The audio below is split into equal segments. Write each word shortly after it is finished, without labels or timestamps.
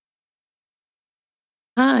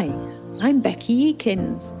Hi, I'm Becky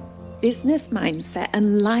Eakins, business mindset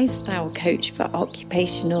and lifestyle coach for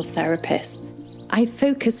occupational therapists. I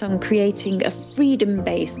focus on creating a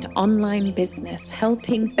freedom-based online business,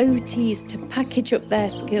 helping OTs to package up their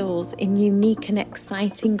skills in unique and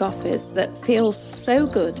exciting offers that feel so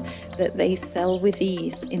good that they sell with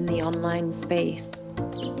ease in the online space.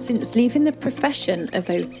 Since leaving the profession of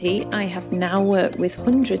OT, I have now worked with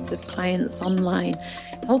hundreds of clients online,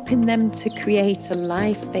 helping them to create a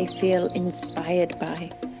life they feel inspired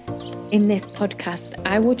by. In this podcast,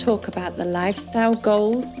 I will talk about the lifestyle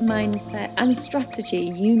goals, mindset, and strategy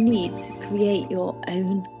you need to create your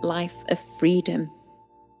own life of freedom.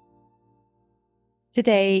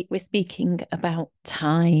 Today, we're speaking about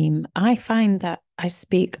time. I find that I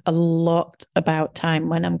speak a lot about time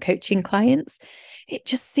when I'm coaching clients. It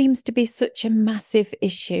just seems to be such a massive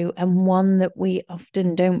issue and one that we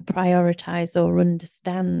often don't prioritize or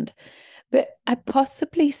understand. But I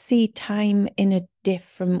possibly see time in a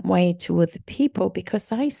different way to other people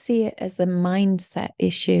because I see it as a mindset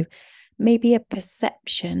issue, maybe a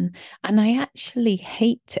perception. And I actually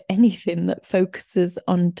hate anything that focuses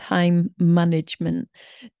on time management.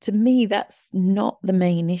 To me, that's not the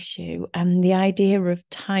main issue. And the idea of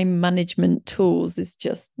time management tools is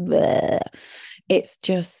just there. It's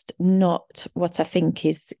just not what I think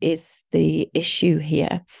is the issue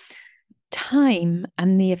here. Time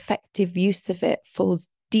and the effective use of it falls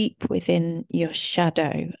deep within your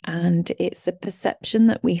shadow, and it's a perception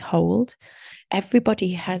that we hold.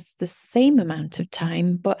 Everybody has the same amount of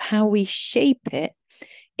time, but how we shape it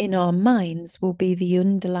in our minds will be the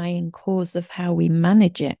underlying cause of how we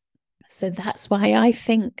manage it. So that's why I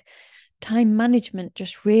think time management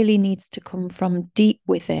just really needs to come from deep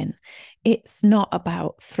within. It's not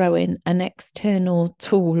about throwing an external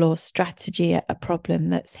tool or strategy at a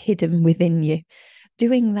problem that's hidden within you.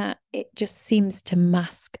 Doing that, it just seems to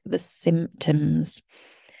mask the symptoms.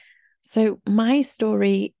 So my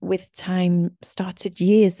story with time started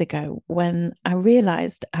years ago when I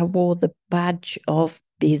realized I wore the badge of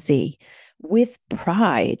busy with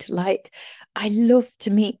pride. Like, I love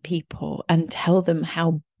to meet people and tell them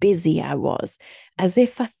how busy I was, as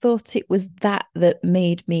if I thought it was that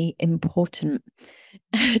made me important.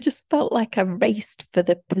 I just felt like I raced for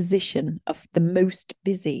the position of the most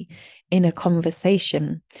busy in a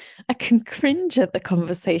conversation. I can cringe at the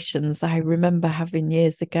conversations I remember having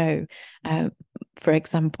years ago. For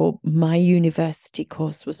example, my university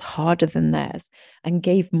course was harder than theirs and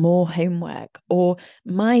gave more homework, or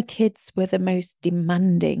my kids were the most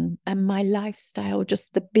demanding and my lifestyle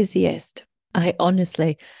just the busiest. I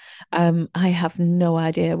honestly, I have no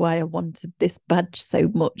idea why I wanted this badge so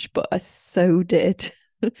much, but I so did.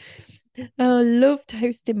 I loved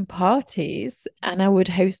hosting parties, and I would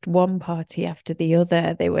host one party after the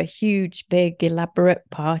other. They were huge, big, elaborate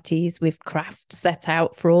parties with crafts set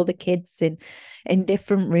out for all the kids in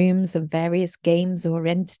different rooms and various games or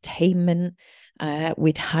entertainment.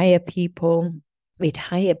 We'd hire people. We'd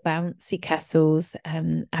hire bouncy castles.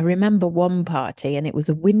 I remember one party, and it was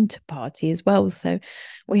a winter party as well. So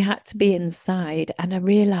we had to be inside. And I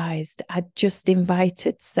realized I'd just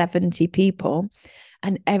invited 70 people.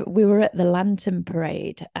 And we were at the lantern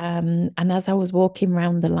parade. And as I was walking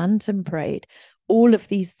around the lantern parade, all of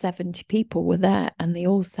these 70 people were there, and they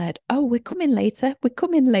all said, "Oh, we're coming later. We're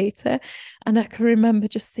coming later." And I can remember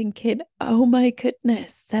just thinking, oh my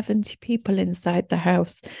goodness, 70 people inside the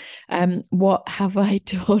house. What have I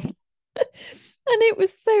done? And it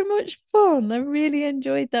was so much fun. I really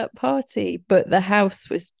enjoyed that party, but the house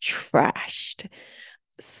was trashed.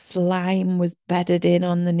 Slime was bedded in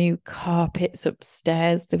on the new carpets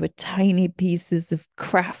upstairs. There were tiny pieces of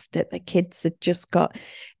craft that the kids had just got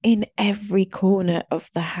in every corner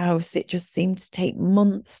of the house. It just seemed to take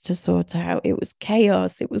months to sort out. It was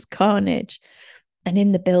chaos, it was carnage. And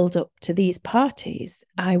in the build up to these parties,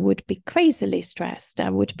 I would be crazily stressed.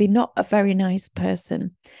 I would be not a very nice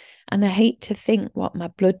person. And I hate to think what my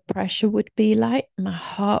blood pressure would be like. My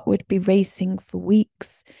heart would be racing for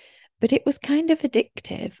weeks. But it was kind of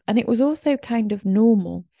addictive, and it was also kind of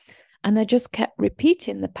normal. And I just kept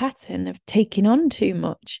repeating the pattern of taking on too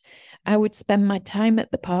much. I would spend my time at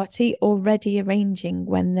the party already arranging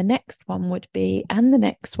when the next one would be and the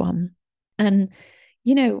next one. And,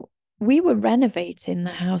 we were renovating the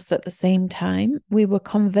house at the same time. We were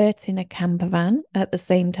converting a camper van at the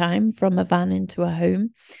same time from a van into a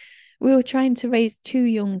home. We were trying to raise two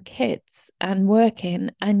young kids and working,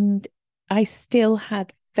 and I still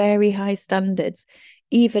had very high standards,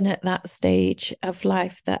 even at that stage of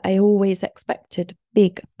life, that I always expected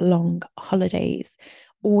big, long holidays,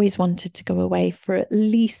 always wanted to go away for at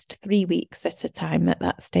least 3 weeks at a time at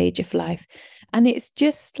that stage of life. And it's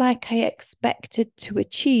just like I expected to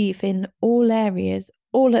achieve in all areas,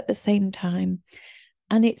 all at the same time.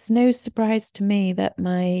 And it's no surprise to me that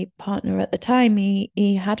my partner at the time,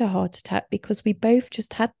 he had a heart attack because we both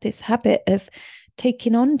just had this habit of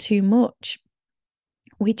taking on too much.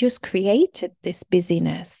 We just created this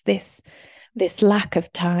busyness, this lack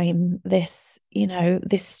of time, this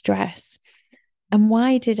stress. And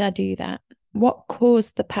why did I do that? What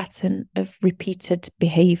caused the pattern of repeated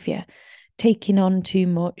behavior? Taking on too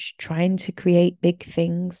much, trying to create big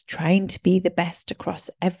things, trying to be the best across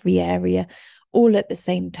every area, all at the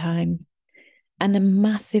same time. And a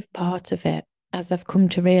massive part of it, as I've come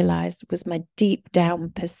to realize, was my deep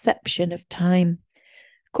down perception of time,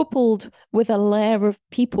 coupled with a layer of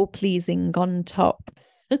people pleasing on top.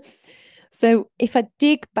 So if I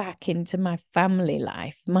dig back into my family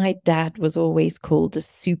life, my dad was always called a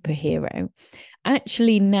superhero.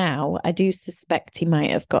 Actually, now I do suspect he might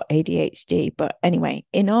have got ADHD. But anyway,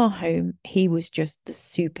 in our home, he was just the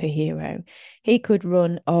superhero. He could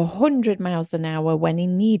run 100 miles an hour when he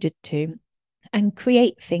needed to and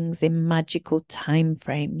create things in magical time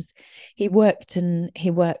frames. He worked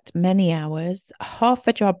many hours, half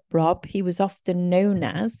a job Rob, he was often known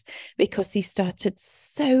as, because he started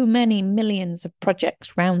so many millions of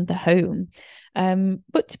projects round the home.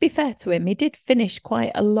 But to be fair to him, he did finish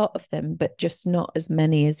quite a lot of them, but just not as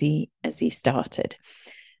many as he started.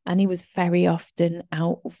 And he was very often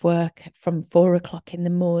out of work from 4 o'clock in the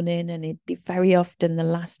morning, and he'd be very often the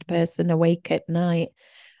last person awake at night.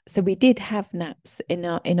 So we did have naps in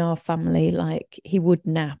our family. Like, he would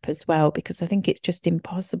nap as well, because I think it's just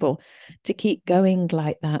impossible to keep going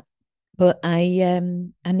like that. But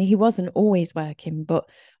and he wasn't always working, but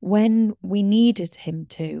when we needed him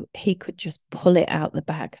to, he could just pull it out the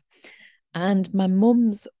bag. And my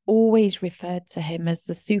mum's always referred to him as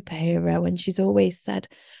the superhero, and she's always said,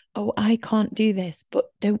 "Oh, I can't do this, but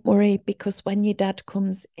don't worry, because when your dad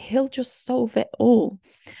comes, he'll just solve it all."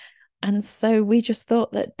 And so we just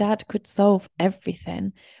thought that dad could solve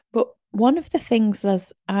everything. But one of the things,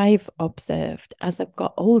 as I've observed as I've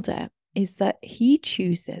got older, is that he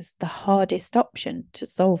chooses the hardest option to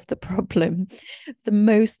solve the problem, the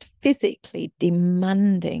most physically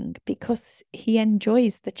demanding, because he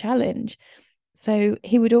enjoys the challenge. So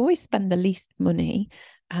he would always spend the least money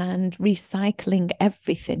and recycling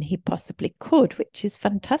everything he possibly could, which is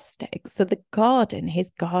fantastic. So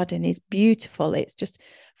his garden is beautiful. It's just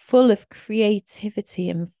full of creativity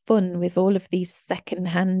and fun with all of these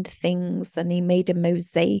secondhand things. And he made a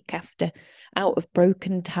mosaic out of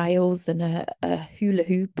broken tiles and a hula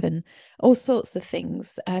hoop and all sorts of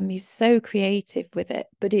things. He's so creative with it,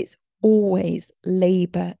 but it's always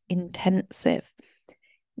labor intensive.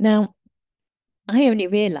 Now, I only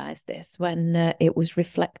realized this when it was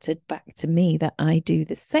reflected back to me that I do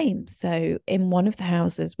the same. So in one of the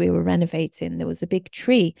houses we were renovating, there was a big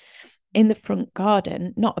tree in the front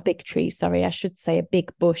garden, not a big tree, sorry, I should say a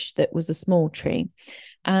big bush that was a small tree.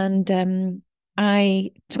 And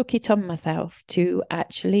I took it on myself to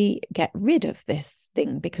actually get rid of this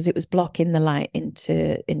thing because it was blocking the light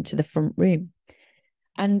into the front room.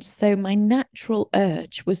 And so my natural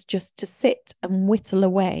urge was just to sit and whittle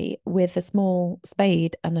away with a small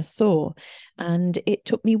spade and a saw. And it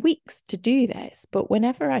took me weeks to do this. But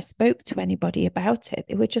whenever I spoke to anybody about it,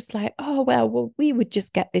 they were just like, "Oh, well, we would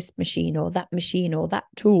just get this machine or that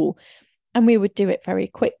tool. And we would do it very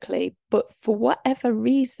quickly." But for whatever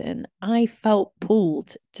reason, I felt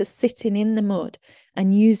pulled to sitting in the mud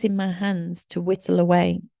and using my hands to whittle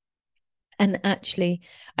away. And actually,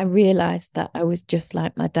 I realized that I was just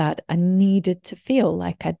like my dad. I needed to feel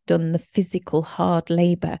like I'd done the physical hard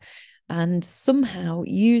labor. And somehow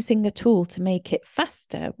using a tool to make it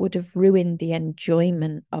faster would have ruined the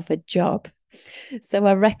enjoyment of a job. So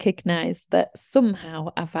I recognized that somehow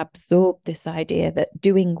I've absorbed this idea that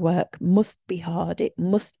doing work must be hard, it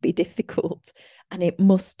must be difficult, and it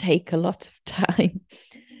must take a lot of time.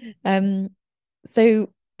 So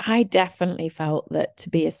I definitely felt that to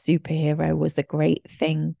be a superhero was a great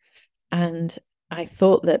thing. And I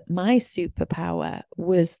thought that my superpower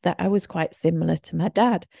was that I was quite similar to my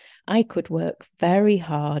dad. I could work very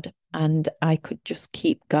hard and I could just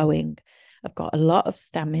keep going. I've got a lot of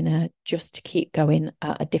stamina just to keep going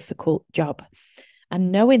at a difficult job.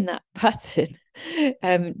 And knowing that pattern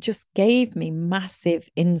just gave me massive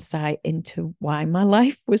insight into why my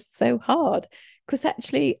life was so hard. Because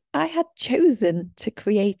actually, I had chosen to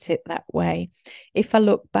create it that way. If I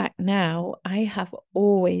look back now, I have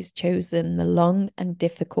always chosen the long and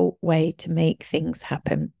difficult way to make things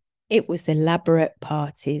happen. It was elaborate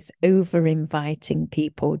parties, over inviting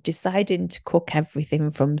people, deciding to cook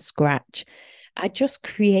everything from scratch. I just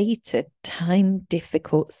created time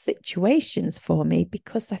difficult situations for me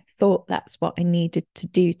because I thought that's what I needed to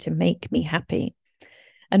do to make me happy.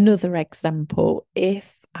 Another example,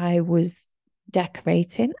 if I was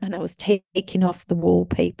decorating and I was taking off the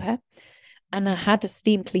wallpaper and I had a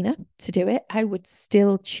steam cleaner to do it, I would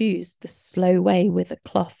still choose the slow way with a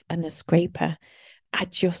cloth and a scraper. I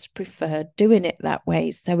just preferred doing it that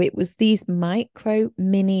way. So it was these micro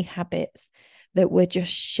mini habits that were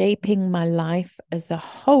just shaping my life as a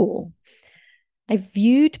whole. I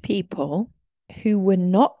viewed people who were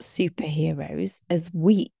not superheroes as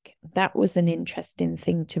weak. That was an interesting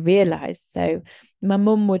thing to realize. So my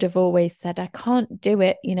mum would have always said, I can't do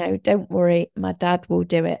it, don't worry, my dad will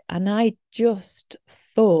do it. And I just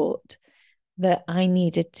thought that I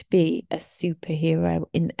needed to be a superhero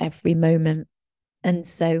in every moment. And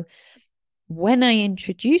so when I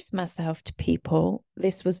introduced myself to people,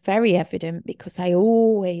 this was very evident because I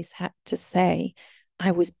always had to say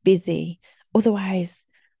I was busy. Otherwise,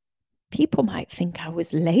 people might think I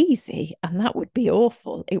was lazy, and that would be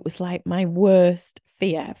awful. It was like my worst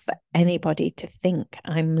fear for anybody to think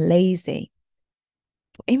I'm lazy.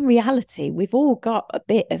 But in reality, we've all got a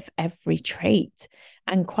bit of every trait.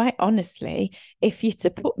 And quite honestly, if you're to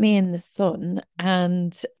put me in the sun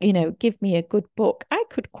and, give me a good book, I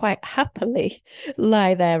could quite happily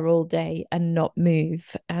lie there all day and not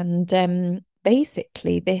move. And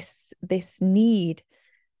basically, this need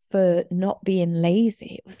for not being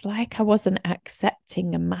lazy, it was like I wasn't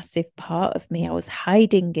accepting a massive part of me. I was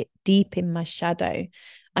hiding it deep in my shadow.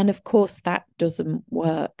 And of course, that doesn't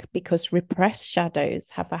work because repressed shadows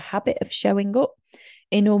have a habit of showing up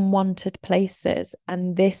in unwanted places.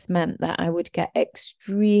 And this meant that I would get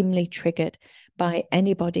extremely triggered by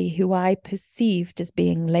anybody who I perceived as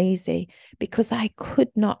being lazy because I could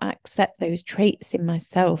not accept those traits in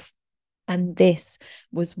myself. And this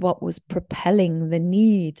was what was propelling the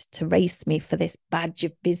need to race me for this badge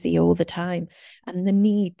of busy all the time and the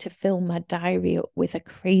need to fill my diary up with a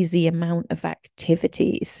crazy amount of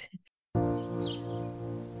activities.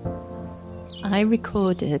 I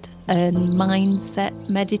recorded a mindset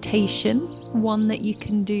meditation, one that you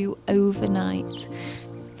can do overnight.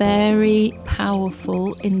 Very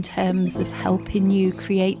powerful in terms of helping you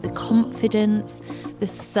create the confidence, the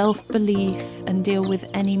self-belief, and deal with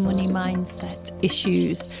any money mindset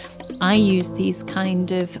issues. I use these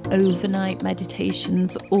kind of overnight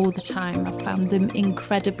meditations all the time. I found them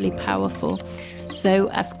incredibly powerful. So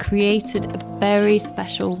I've created a very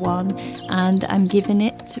special one and I'm giving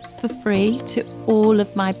it for free to all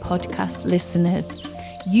of my podcast listeners.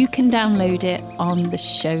 You can download it on the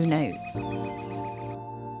show notes.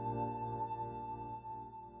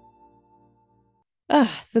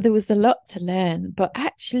 So there was a lot to learn, but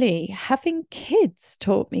actually having kids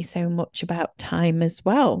taught me so much about time as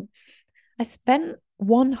well. I spent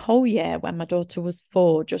one whole year when my daughter was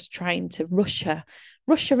 4 just trying to rush her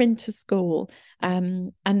into school.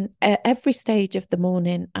 And at every stage of the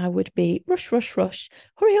morning, I would be rush,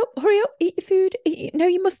 hurry up, eat your food. No,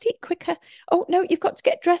 you must eat quicker. Oh, no, you've got to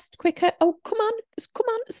get dressed quicker. Oh, come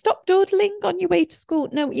on, stop dawdling on your way to school.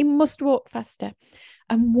 No, you must walk faster.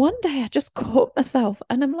 And one day I just caught myself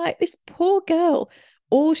and I'm like, this poor girl,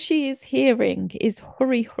 all she is hearing is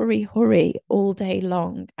hurry, hurry, hurry all day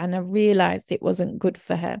long. And I realized it wasn't good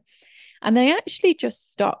for her. And I actually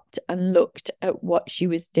just stopped and looked at what she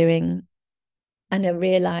was doing. And I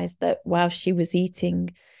realized that while she was eating,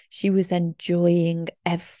 she was enjoying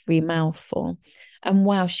every mouthful. And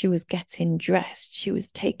while she was getting dressed, she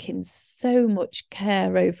was taking so much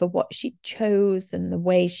care over what she chose and the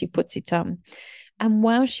way she put it on. And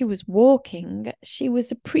while she was walking, she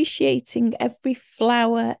was appreciating every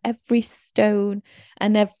flower, every stone,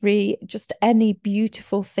 and any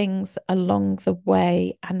beautiful things along the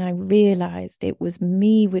way. And I realized it was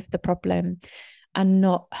me with the problem and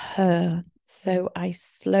not her. So I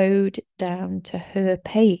slowed down to her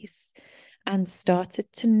pace and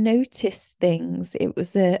started to notice things. It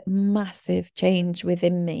was a massive change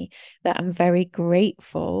within me that I'm very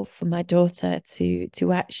grateful for my daughter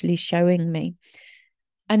to actually showing me.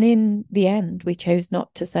 And in the end, we chose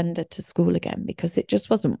not to send her to school again because it just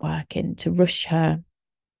wasn't working to rush her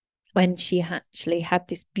when she actually had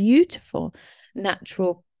this beautiful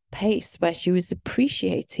natural pace where she was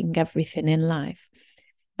appreciating everything in life.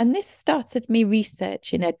 And this started me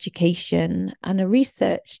researching education, and I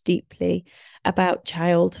researched deeply about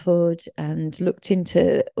childhood and looked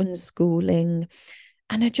into unschooling.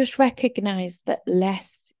 And I just recognized that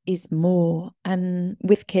less is more. And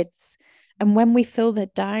with kids, and when we fill their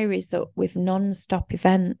diaries up with non-stop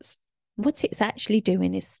events, what it's actually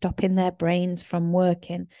doing is stopping their brains from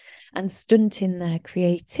working and stunting their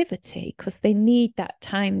creativity, because they need that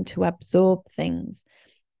time to absorb things.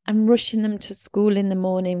 And rushing them to school in the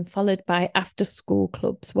morning, followed by after school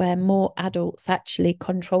clubs where more adults actually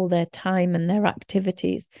control their time and their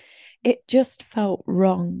activities, it just felt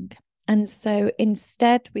wrong. And so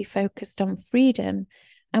instead, we focused on freedom,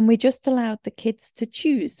 and we just allowed the kids to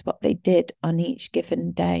choose what they did on each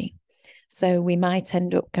given day. So we might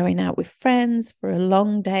end up going out with friends for a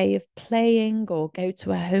long day of playing, or go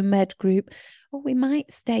to a home ed group, or we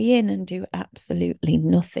might stay in and do absolutely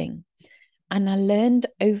nothing. And I learned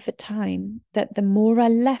over time that the more I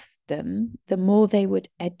left them, the more they would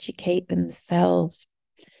educate themselves.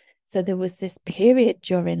 So there was this period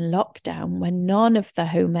during lockdown when none of the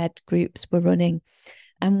home ed groups were running,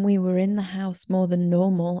 and we were in the house more than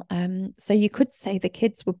normal. So you could say the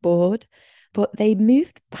kids were bored, but they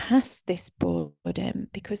moved past this boredom,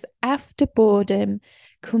 because after boredom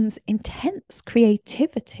comes intense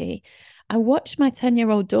creativity. I watched my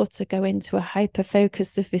 10-year-old daughter go into a hyper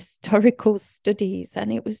focus of historical studies, and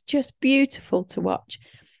it was just beautiful to watch.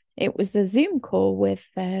 It was a Zoom call with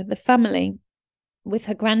the family, with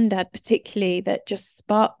her granddad particularly, that just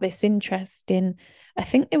sparked this interest in, I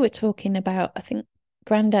think they were talking about, I think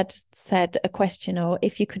granddad said a question, or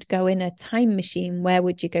if you could go in a time machine, where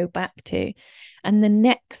would you go back to? And the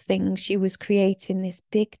next thing, she was creating this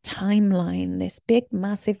big timeline, this big,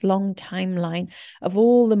 massive, long timeline of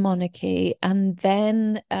all the monarchy. And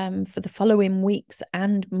then for the following weeks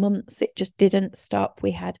and months, it just didn't stop. We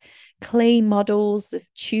had clay models of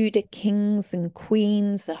Tudor kings and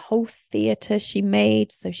queens, a whole theatre she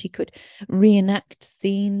made so she could reenact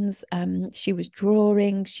scenes. She was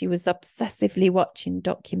drawing, she was obsessively watching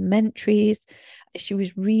documentaries, she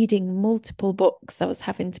was reading multiple books. I was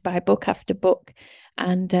having to buy book after book.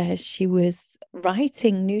 And she was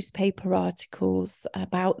writing newspaper articles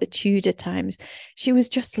about the Tudor times. She was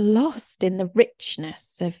just lost in the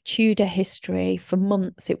richness of Tudor history for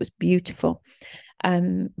months. It was beautiful.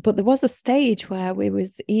 But there was a stage where we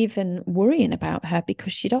was even worrying about her,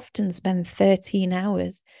 because she'd often spend 13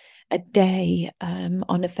 hours a day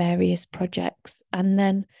on various projects. And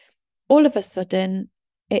then all of a sudden,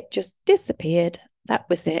 it just disappeared. That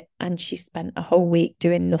was it. And she spent a whole week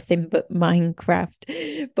doing nothing but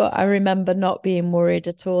Minecraft. But I remember not being worried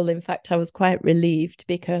at all. In fact, I was quite relieved,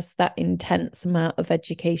 because that intense amount of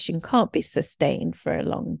education can't be sustained for a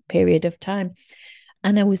long period of time.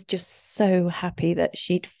 And I was just so happy that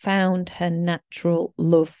she'd found her natural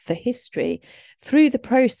love for history through the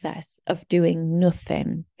process of doing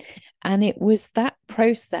nothing. And it was that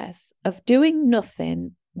process of doing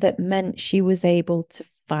nothing that meant she was able to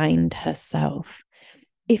find herself.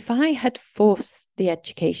 If I had forced the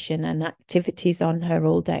education and activities on her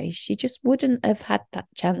all day, she just wouldn't have had that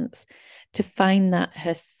chance to find that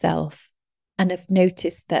herself. And I've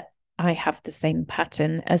noticed that I have the same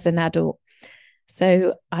pattern as an adult.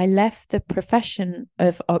 So I left the profession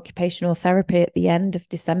of occupational therapy at the end of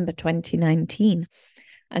December 2019.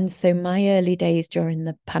 And so my early days during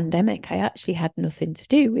the pandemic, I actually had nothing to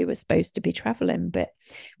do. We were supposed to be traveling, but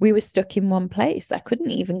we were stuck in one place. I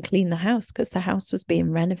couldn't even clean the house because the house was being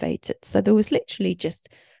renovated. So there was literally just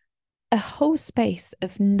a whole space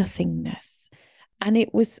of nothingness. And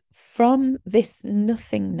it was from this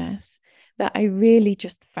nothingness that I really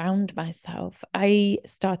just found myself. I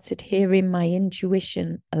started hearing my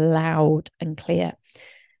intuition loud and clear.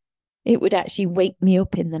 It would actually wake me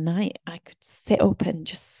up in the night. I could sit up and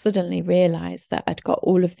just suddenly realize that I'd got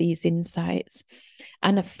all of these insights.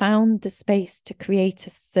 And I found the space to create a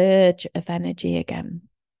surge of energy again.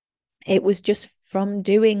 It was just from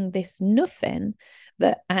doing this nothing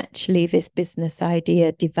that actually this business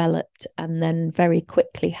idea developed, and then very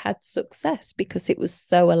quickly had success, because it was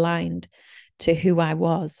so aligned to who I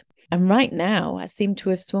was. And right now, I seem to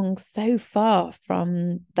have swung so far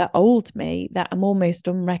from the old me that I'm almost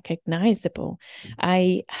unrecognizable.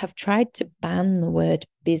 I have tried to ban the word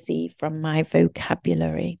busy from my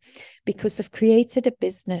vocabulary, because I've created a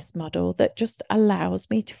business model that just allows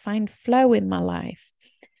me to find flow in my life.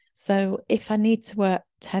 So if I need to work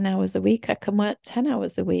 10 hours a week, I can work 10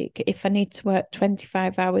 hours a week. If I need to work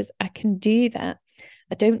 25 hours, I can do that.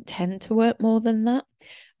 I don't tend to work more than that.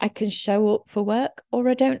 I can show up for work, or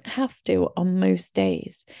I don't have to on most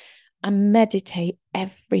days. I meditate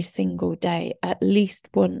every single day, at least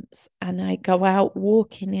once, and I go out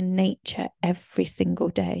walking in nature every single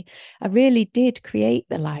day. I really did create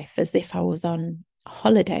the life as if I was on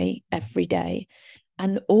holiday every day.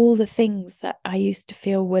 And all the things that I used to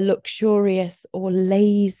feel were luxurious or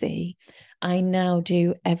lazy, I now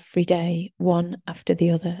do every day, one after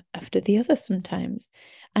the other sometimes.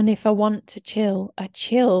 And if I want to chill, I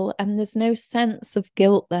chill. And there's no sense of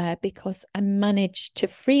guilt there because I managed to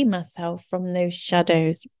free myself from those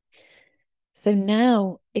shadows. So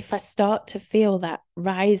now, if I start to feel that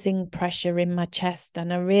rising pressure in my chest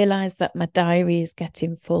and I realize that my diary is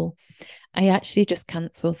getting full, I actually just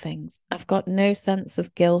cancel things. I've got no sense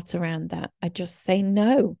of guilt around that. I just say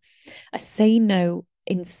no. I say no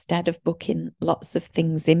instead of booking lots of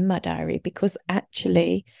things in my diary because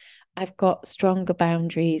actually I've got stronger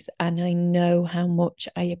boundaries and I know how much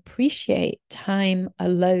I appreciate time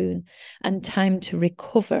alone and time to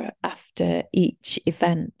recover after each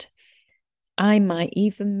event. I might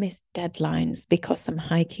even miss deadlines because I'm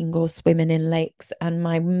hiking or swimming in lakes and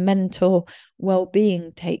my mental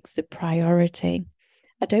well-being takes a priority.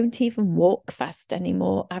 I don't even walk fast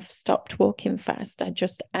anymore. I've stopped walking fast. I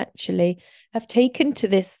just actually have taken to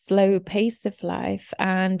this slow pace of life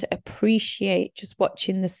and appreciate just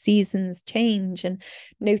watching the seasons change and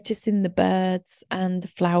noticing the birds and the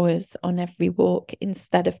flowers on every walk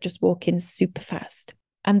instead of just walking super fast.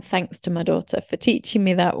 And thanks to my daughter for teaching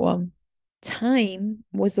me that one. Time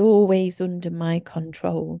was always under my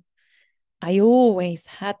control. I always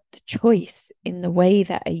had the choice in the way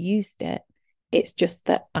that I used it. It's just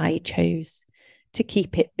that I chose to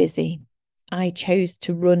keep it busy. I chose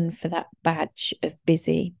to run for that badge of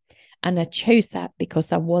busy. And I chose that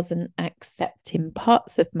because I wasn't accepting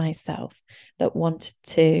parts of myself that wanted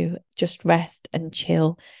to just rest and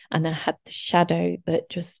chill. And I had the shadow that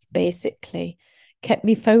just basically kept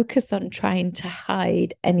me focused on trying to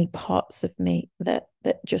hide any parts of me that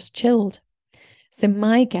just chilled. So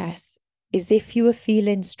my guess is if you are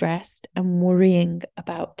feeling stressed and worrying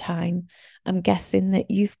about time, I'm guessing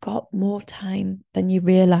that you've got more time than you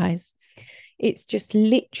realize. It's just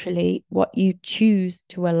literally what you choose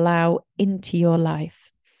to allow into your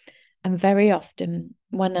life. And very often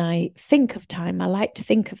when I think of time, I like to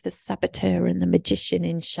think of the saboteur and the magician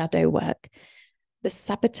in shadow work. The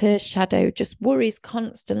saboteur's shadow just worries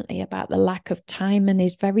constantly about the lack of time and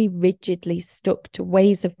is very rigidly stuck to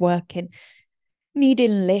ways of working,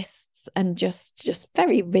 needing lists and just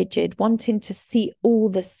very rigid, wanting to see all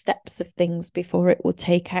the steps of things before it will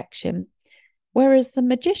take action. Whereas the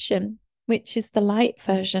magician, which is the light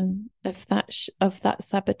version of that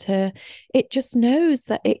saboteur, it just knows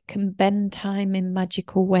that it can bend time in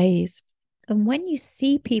magical ways. And when you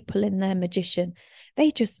see people in their magician,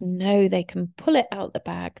 they just know they can pull it out the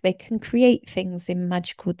bag. They can create things in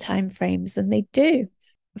magical timeframes, and they do.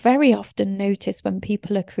 Very often notice when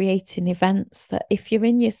people are creating events that if you're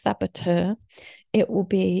in your saboteur, it will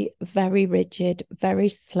be very rigid, very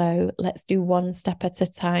slow. Let's do one step at a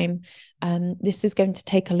time. This is going to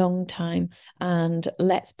take a long time and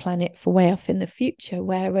let's plan it for way off in the future.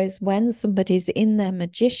 Whereas when somebody's in their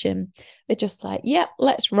magician, they're just like, yeah,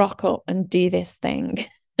 let's rock up and do this thing.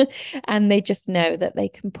 And they just know that they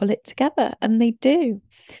can pull it together, and they do.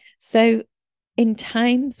 So in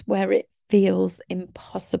times where it feels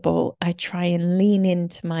impossible, I try and lean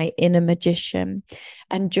into my inner magician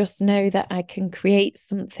and just know that I can create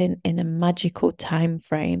something in a magical time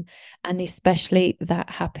frame. And especially that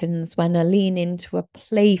happens when I lean into a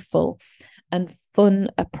playful and fun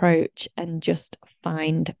approach and just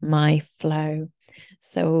find my flow.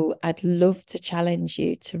 So I'd love to challenge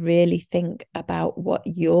you to really think about what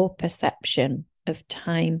your perception of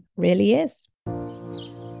time really is.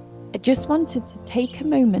 I just wanted to take a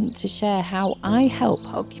moment to share how I help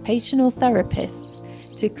occupational therapists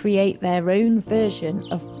to create their own version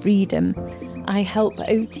of freedom. I help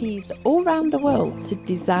OTs all around the world to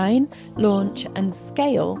design, launch, and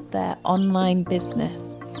scale their online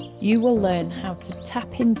business. You will learn how to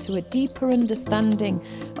tap into a deeper understanding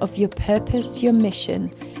of your purpose, your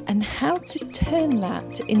mission, and how to turn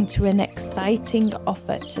that into an exciting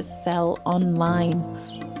offer to sell online.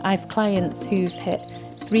 I have clients who've hit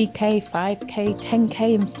 3K, 5K,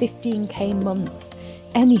 10K, and 15K months.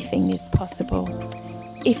 Anything is possible.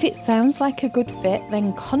 If it sounds like a good fit,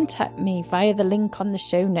 then contact me via the link on the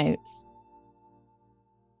show notes.